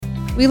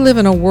We live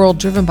in a world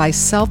driven by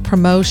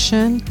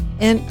self-promotion,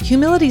 and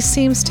humility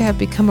seems to have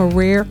become a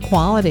rare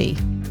quality.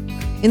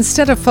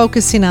 Instead of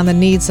focusing on the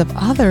needs of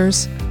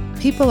others,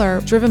 people are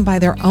driven by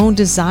their own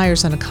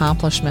desires and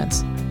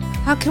accomplishments.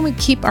 How can we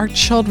keep our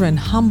children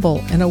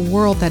humble in a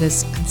world that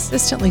is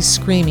consistently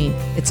screaming,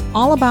 "It's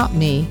all about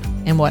me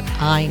and what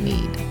I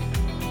need"?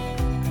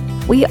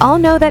 We all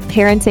know that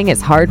parenting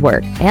is hard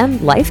work and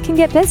life can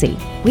get busy.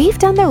 We've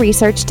done the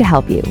research to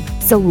help you.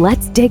 So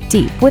let's dig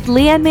deep with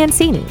Leanne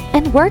Mancini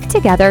and work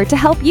together to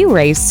help you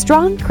raise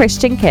strong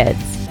Christian kids.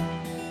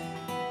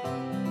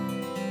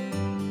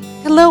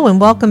 Hello and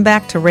welcome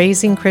back to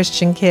Raising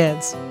Christian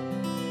Kids.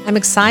 I'm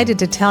excited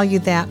to tell you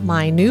that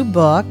my new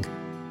book,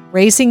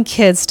 Raising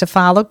Kids to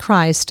Follow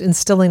Christ,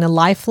 Instilling a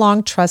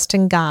Lifelong Trust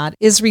in God,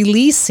 is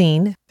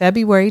releasing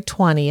February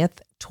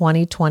 20th,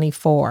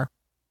 2024.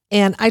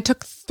 And I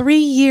took 3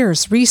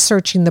 years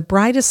researching the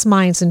brightest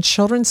minds in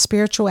children's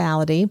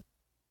spirituality,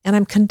 and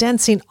I'm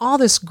condensing all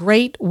this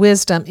great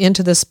wisdom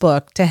into this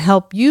book to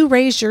help you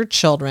raise your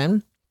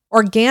children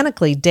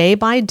organically day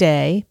by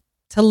day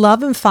to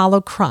love and follow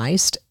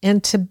Christ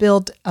and to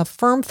build a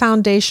firm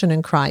foundation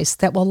in Christ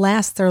that will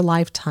last their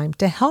lifetime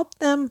to help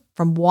them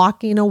from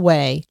walking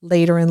away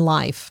later in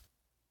life.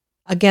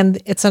 Again,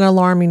 it's an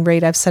alarming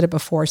rate. I've said it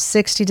before.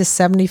 60 to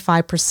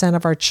 75%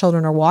 of our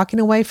children are walking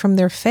away from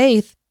their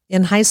faith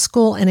in high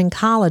school and in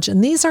college.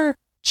 And these are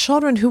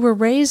children who were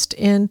raised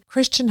in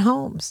Christian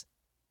homes.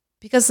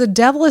 Because the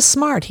devil is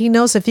smart. He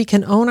knows if he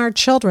can own our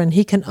children,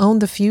 he can own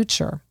the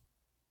future.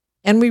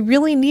 And we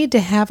really need to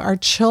have our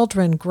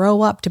children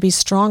grow up to be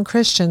strong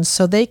Christians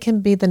so they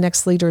can be the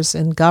next leaders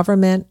in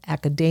government,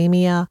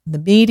 academia, the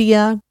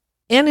media,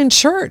 and in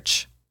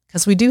church.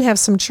 Because we do have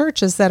some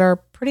churches that are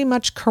pretty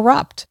much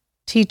corrupt,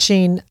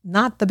 teaching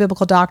not the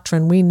biblical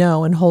doctrine we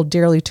know and hold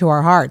dearly to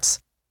our hearts.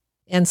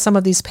 And some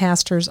of these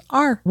pastors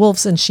are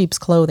wolves in sheep's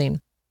clothing.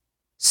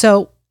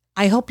 So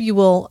I hope you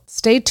will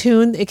stay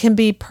tuned. It can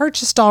be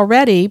purchased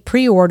already,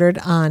 pre-ordered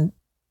on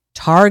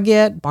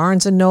Target,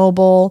 Barnes &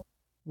 Noble,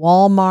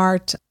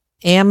 Walmart,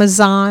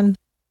 Amazon.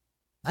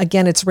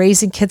 Again, it's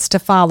Raising Kids to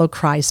Follow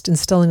Christ,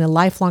 Instilling a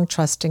Lifelong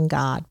Trust in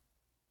God.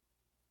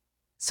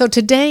 So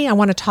today I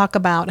want to talk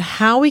about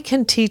how we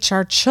can teach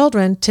our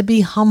children to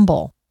be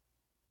humble.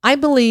 I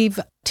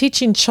believe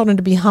teaching children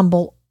to be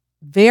humble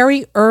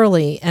very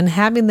early and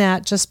having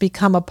that just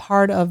become a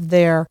part of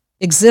their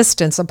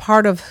existence, a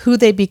part of who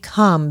they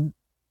become,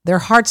 their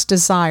heart's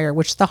desire,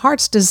 which the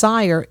heart's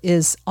desire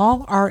is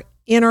all our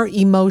inner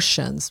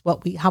emotions,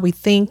 how we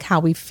think, how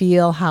we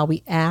feel, how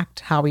we act,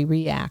 how we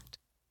react.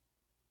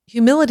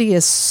 Humility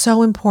is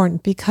so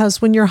important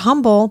because when you're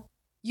humble,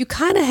 you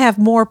kind of have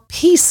more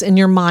peace in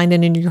your mind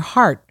and in your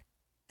heart,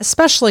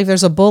 especially if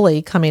there's a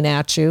bully coming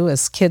at you,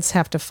 as kids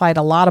have to fight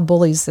a lot of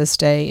bullies this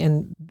day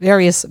in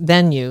various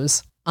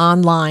venues,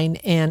 online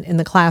and in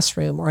the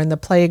classroom or in the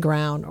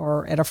playground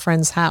or at a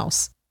friend's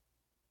house.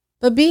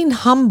 But being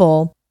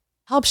humble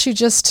helps you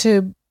just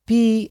to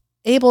be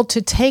able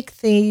to take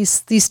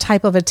these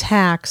type of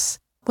attacks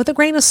with a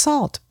grain of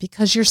salt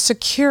because you're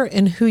secure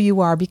in who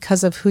you are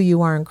because of who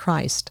you are in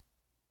Christ.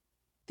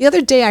 The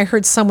other day I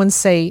heard someone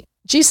say,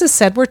 Jesus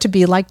said we're to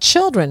be like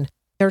children.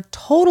 They're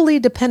totally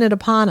dependent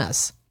upon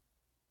us.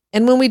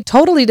 And when we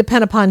totally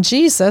depend upon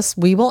Jesus,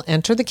 we will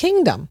enter the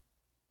kingdom.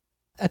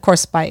 Of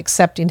course, by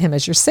accepting him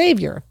as your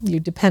Savior,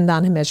 you depend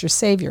on him as your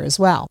Savior as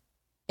well.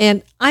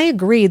 And I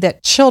agree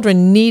that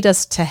children need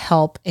us to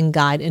help and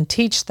guide and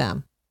teach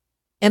them.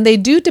 And they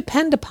do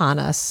depend upon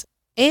us,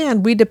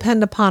 and we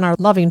depend upon our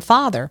loving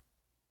Father.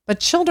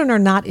 But children are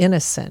not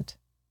innocent.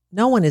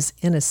 No one is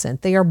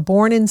innocent. They are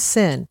born in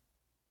sin.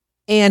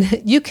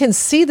 And you can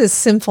see this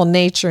sinful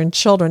nature in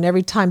children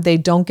every time they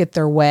don't get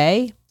their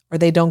way or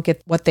they don't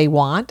get what they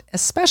want,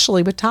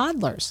 especially with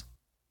toddlers.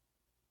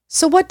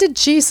 So what did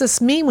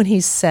Jesus mean when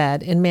he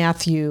said in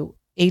Matthew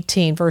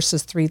 18,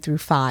 verses 3 through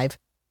 5,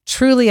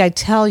 "Truly I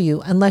tell you,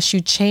 unless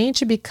you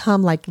change and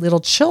become like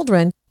little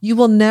children, you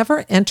will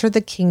never enter the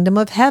kingdom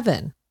of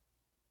heaven.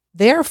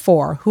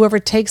 Therefore, whoever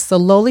takes the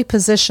lowly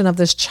position of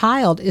this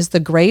child is the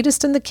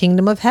greatest in the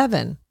kingdom of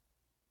heaven.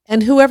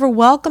 And whoever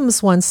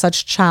welcomes one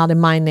such child in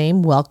my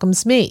name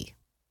welcomes me."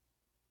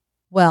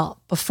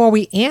 Well, before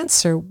we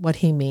answer what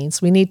he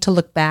means, we need to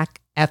look back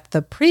at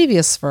the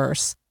previous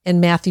verse in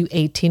Matthew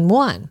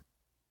 18:1.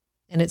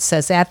 And it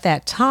says, "At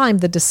that time,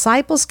 the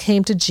disciples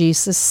came to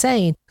Jesus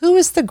saying, 'Who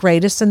is the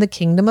greatest in the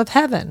kingdom of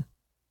heaven?'"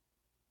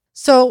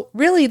 So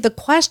really the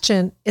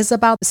question is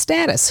about the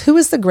status. Who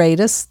is the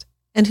greatest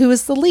and who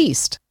is the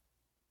least?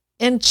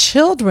 And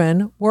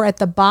children were at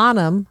the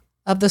bottom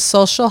of the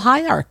social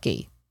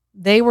hierarchy.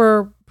 They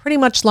were pretty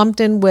much lumped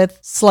in with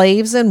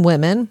slaves and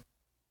women.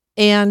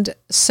 And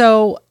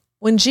so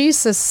when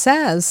Jesus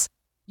says,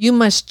 you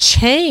must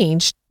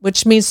change,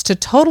 which means to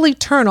totally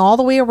turn all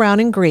the way around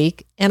in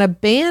Greek and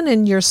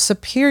abandon your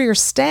superior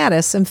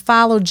status and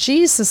follow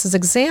Jesus'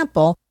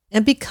 example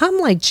and become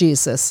like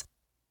Jesus.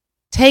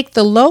 Take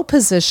the low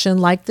position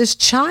like this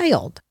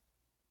child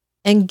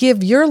and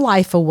give your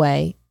life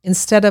away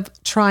instead of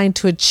trying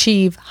to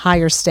achieve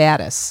higher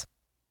status.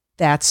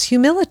 That's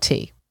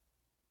humility.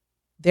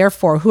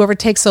 Therefore, whoever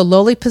takes a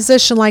lowly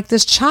position like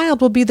this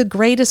child will be the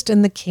greatest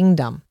in the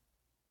kingdom.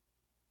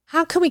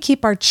 How can we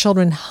keep our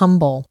children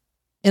humble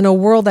in a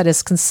world that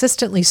is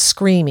consistently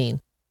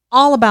screaming,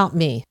 all about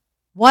me,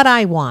 what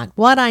I want,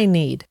 what I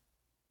need?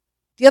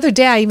 The other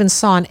day, I even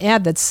saw an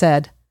ad that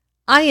said,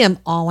 I am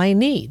all I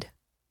need.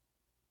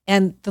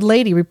 And the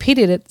lady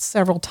repeated it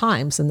several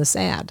times in this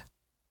ad.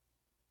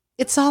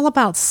 It's all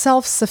about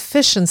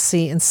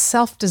self-sufficiency and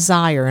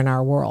self-desire in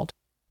our world.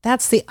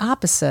 That's the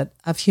opposite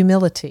of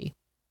humility.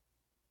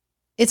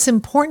 It's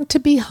important to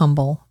be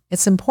humble.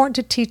 It's important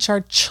to teach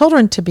our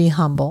children to be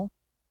humble.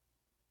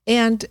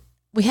 And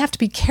we have to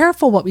be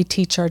careful what we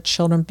teach our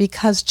children,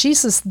 because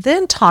Jesus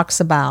then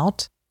talks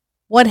about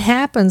what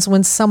happens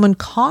when someone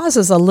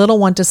causes a little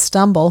one to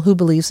stumble who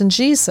believes in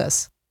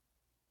Jesus.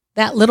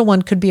 That little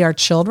one could be our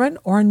children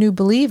or a new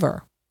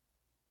believer.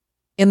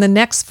 In the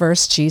next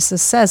verse,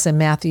 Jesus says in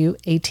Matthew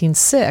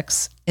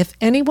 18:6, if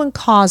anyone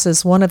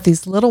causes one of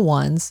these little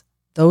ones,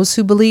 those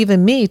who believe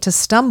in me, to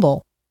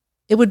stumble,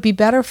 it would be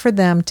better for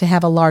them to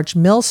have a large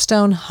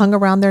millstone hung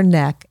around their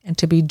neck and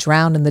to be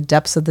drowned in the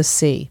depths of the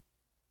sea.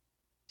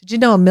 Did you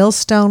know a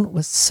millstone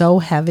was so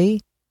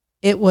heavy?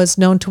 It was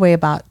known to weigh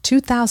about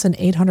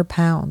 2,800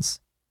 pounds.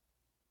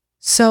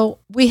 So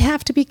we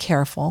have to be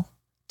careful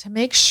to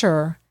make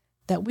sure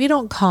that we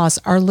don't cause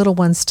our little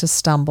ones to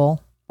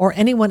stumble or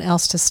anyone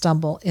else to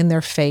stumble in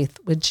their faith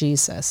with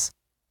Jesus.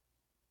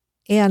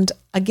 And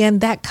again,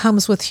 that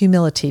comes with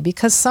humility,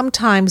 because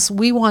sometimes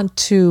we want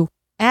to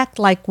act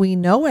like we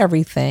know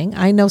everything.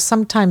 I know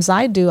sometimes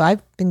I do.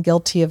 I've been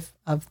guilty of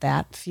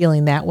that,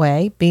 feeling that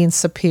way, being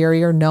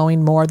superior,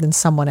 knowing more than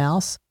someone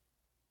else.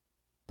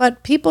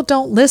 But people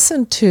don't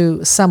listen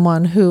to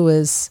someone who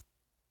is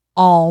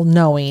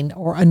all-knowing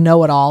or a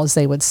know-it-all, as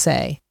they would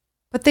say.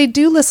 But they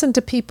do listen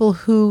to people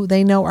who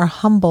they know are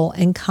humble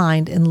and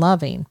kind and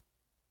loving.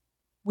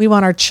 We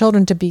want our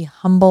children to be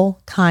humble,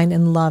 kind,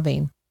 and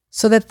loving,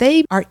 so that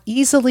they are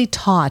easily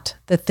taught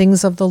the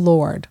things of the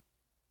Lord.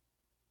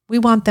 We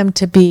want them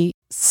to be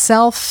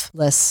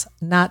selfless,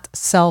 not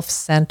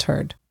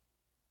self-centered.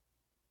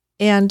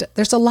 And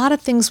there's a lot of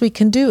things we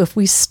can do if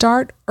we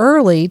start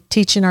early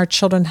teaching our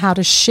children how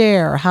to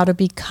share, how to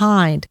be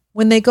kind.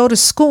 When they go to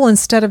school,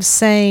 instead of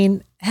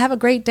saying, have a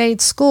great day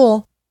at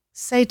school,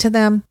 say to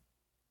them,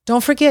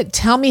 don't forget,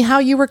 tell me how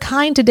you were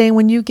kind today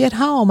when you get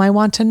home. I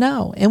want to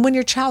know. And when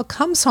your child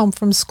comes home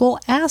from school,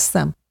 ask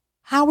them,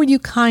 how were you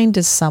kind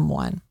to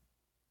someone?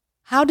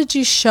 How did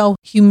you show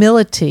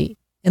humility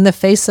in the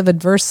face of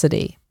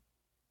adversity?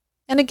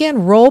 And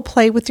again, role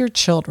play with your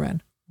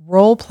children.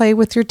 Role play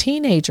with your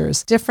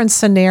teenagers, different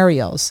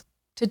scenarios,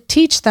 to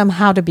teach them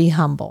how to be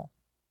humble.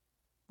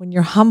 When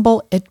you're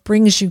humble, it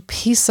brings you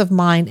peace of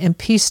mind and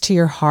peace to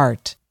your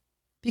heart,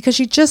 because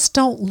you just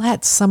don't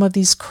let some of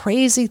these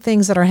crazy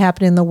things that are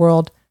happening in the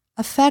world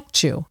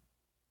affect you,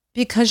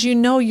 because you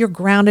know you're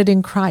grounded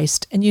in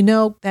Christ and you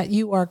know that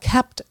you are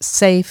kept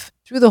safe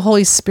through the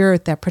Holy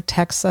Spirit that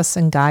protects us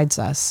and guides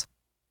us.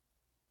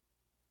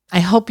 I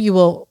hope you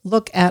will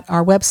look at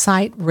our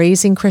website,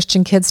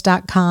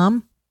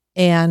 raisingchristiankids.com,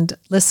 and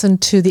listen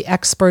to the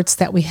experts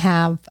that we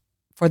have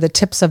for the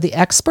tips of the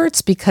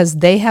experts, because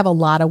they have a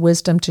lot of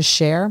wisdom to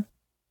share.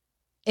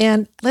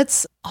 And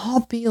let's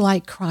all be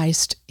like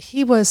Christ.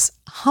 He was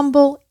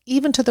humble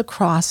even to the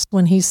cross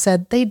when he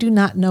said, they do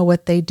not know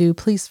what they do.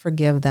 Please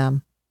forgive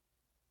them.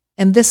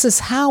 And this is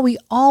how we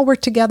all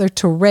work together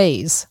to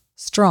raise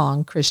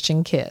strong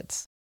Christian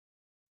kids.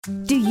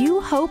 Do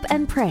you hope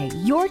and pray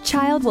your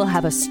child will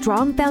have a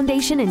strong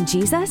foundation in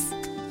Jesus?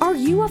 Are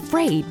you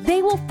afraid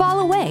they will fall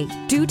away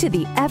due to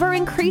the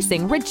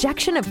ever-increasing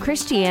rejection of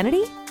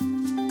Christianity?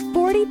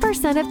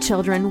 40% of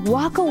children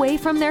walk away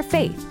from their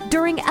faith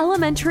during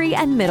elementary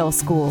and middle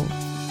school.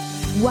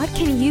 What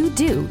can you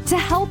do to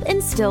help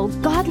instill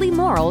godly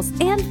morals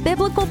and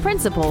biblical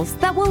principles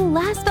that will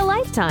last a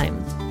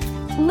lifetime?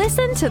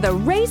 Listen to the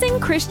Raising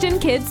Christian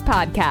Kids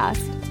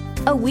podcast,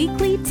 a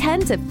weekly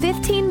 10 to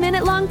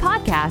 15-minute long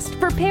podcast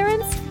for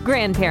parents,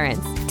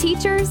 grandparents,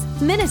 teachers,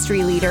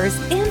 ministry leaders,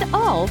 and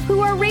all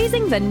who are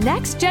raising the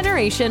next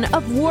generation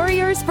of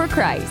warriors for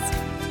Christ.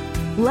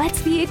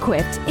 Let's be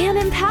equipped and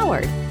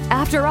empowered.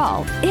 After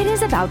all, it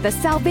is about the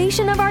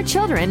salvation of our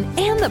children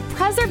and the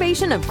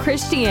preservation of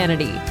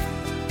Christianity.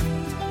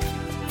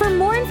 For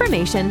more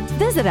information,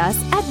 visit us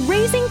at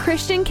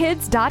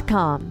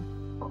raisingchristiankids.com.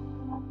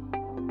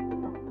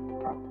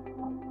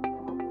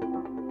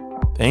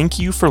 Thank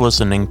you for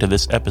listening to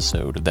this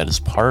episode that is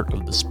part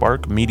of the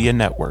Spark Media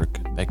Network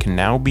that can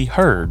now be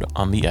heard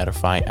on the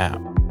Edify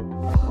app.